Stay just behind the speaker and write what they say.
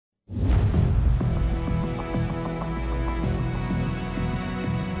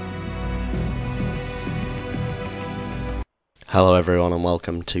Hello everyone and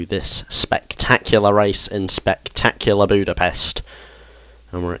welcome to this spectacular race in spectacular Budapest.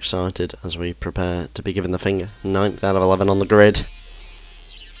 And we're excited as we prepare to be given the finger. 9th out of 11 on the grid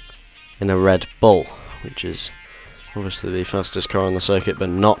in a Red Bull, which is obviously the fastest car on the circuit, but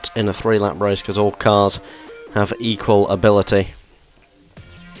not in a 3-lap race because all cars have equal ability.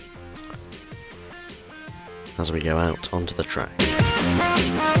 As we go out onto the track.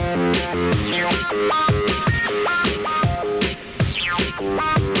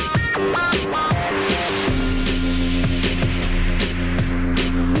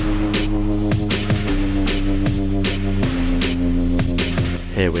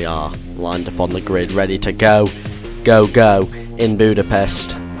 Here we are, lined up on the grid, ready to go in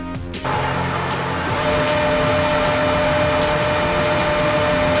Budapest.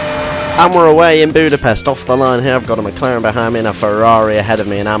 And we're away in Budapest. Off the line here, I've got a McLaren behind me and a Ferrari ahead of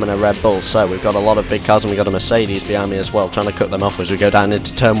me, and I'm in a Red Bull. So we've got a lot of big cars, and we've got a Mercedes behind me as well, trying to cut them off as we go down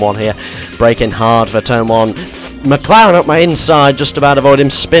into turn 1 here. Braking hard for turn 1. McLaren up my inside, just about avoid him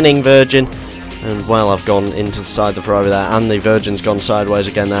spinning Virgin. And well, I've gone into the side of the Ferrari there, and the Virgin's gone sideways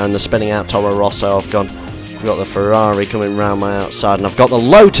again now, and they're spinning out Toro Rosso. I've got the Ferrari coming round my outside, and I've got the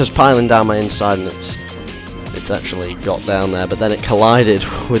Lotus piling down my inside, and it's actually got down there, but then it collided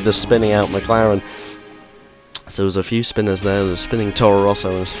with the spinning out McLaren. So there was a few spinners there. There was spinning Toro Rosso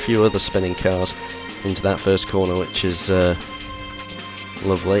and a few other spinning cars into that first corner, which is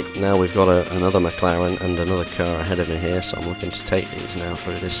lovely. Now we've got another McLaren and another car ahead of me here, so I'm looking to take these now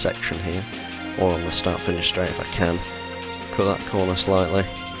through this section here, or on the start-finish straight if I can. Cut that corner slightly.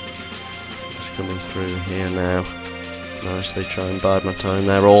 Just coming through here now. Nicely try and bide my time.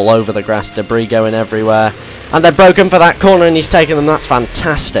 They're all over the grass, debris going everywhere. And they're broken for that corner and he's taken them. That's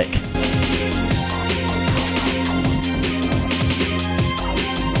fantastic.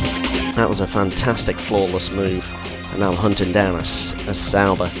 That was a fantastic flawless move. And now I'm hunting down a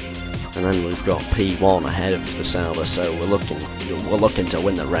Sauber. And then we've got P1 ahead of the Sauber, so we're looking to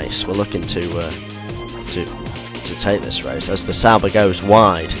win the race. We're looking to take this race as the Sauber goes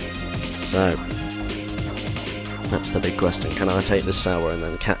wide. So that's the big question. Can I take this Sauber and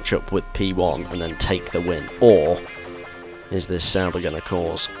then catch up with P1 and then take the win, or is this Sauber going to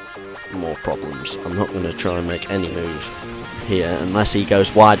cause more problems? I'm not going to try and make any move here unless he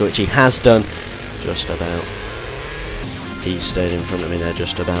goes wide, which he has done just about. He stayed in front of me there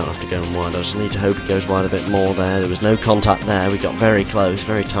just about after going wide. I just need to hope he goes wide a bit more there. There was no contact there. We got very close,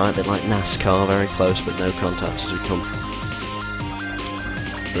 very tight, a bit like NASCAR, very close, but no contact as we come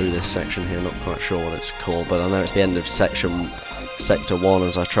through this section here. Not quite sure what it's called, but I know it's the end of sector 1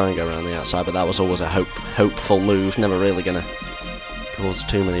 as I try and go around the outside, but that was always a hopeful move. Never really going to cause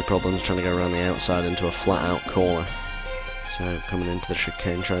too many problems trying to go around the outside into a flat-out corner. So coming into the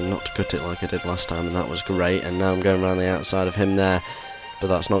chicane, trying not to cut it like I did last time, and that was great. And now I'm going around the outside of him there, but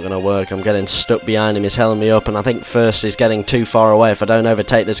that's not going to work. I'm getting stuck behind him, he's held me up, and I think first he's getting too far away. If I don't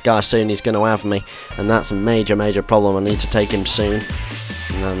overtake this guy soon, he's going to have me, and that's a major problem. I need to take him soon,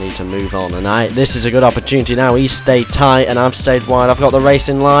 and I need to move on. And this is a good opportunity now. He's stayed tight, and I've stayed wide. I've got the race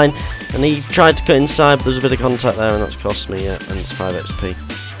in line, and he tried to cut inside, but there's a bit of contact there, and that's cost me, and it's 5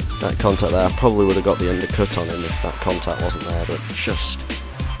 XP. That contact there, I probably would have got the undercut on him if that contact wasn't there, but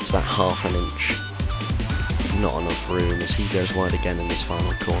it's about half an inch. Not enough room as he goes wide again in this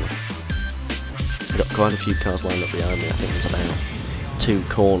final corner. I've got quite a few cars lined up behind me. I think there's about 2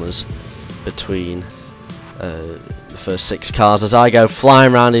 corners between the first 6 cars as I go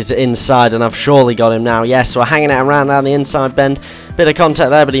flying around his inside, and I've surely got him now. Yes, so we're hanging it around down the inside bend. Bit of contact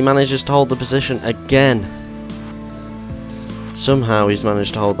there, but he manages to hold the position again. Somehow he's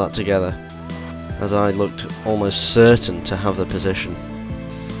managed to hold that together, as I looked almost certain to have the position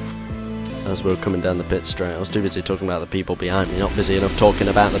as we were coming down the pit straight. I was too busy talking about the people behind me, not busy enough talking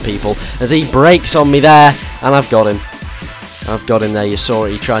about the people, as he brakes on me there, and I've got him. I've got him there. You saw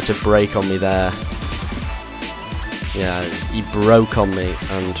it, he tried to brake on me there. Yeah, he broke on me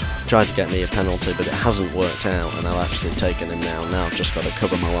and tried to get me a penalty, but it hasn't worked out, and I've actually taken him now. Now I've just got to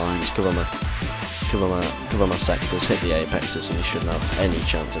cover my lines, cover my sectors, hit the apexes, and he shouldn't have any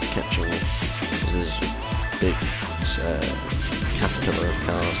chance of catching me. There's a big caterpillar of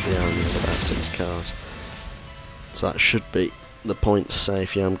cars behind me, about 6 cars. So that should be the point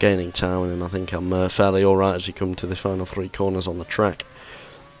safe. Yeah, I'm gaining time with him. I think I'm fairly alright as we come to the final 3 corners on the track.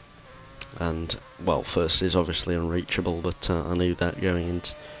 And, well, first is obviously unreachable, but I knew that going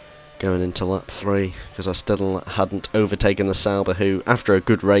into lap 3, because I still hadn't overtaken the Sauber, who, after a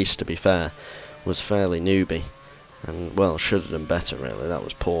good race to be fair, was fairly newbie, and well, should have done better really. That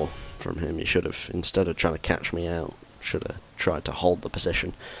was poor from him. He should have, instead of trying to catch me out, should have tried to hold the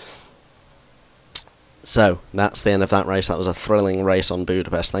position. So, that's the end of that race. That was a thrilling race on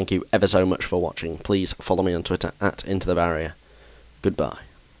Budapest. Thank you ever so much for watching. Please follow me on Twitter at IntoTheBarrier. Goodbye.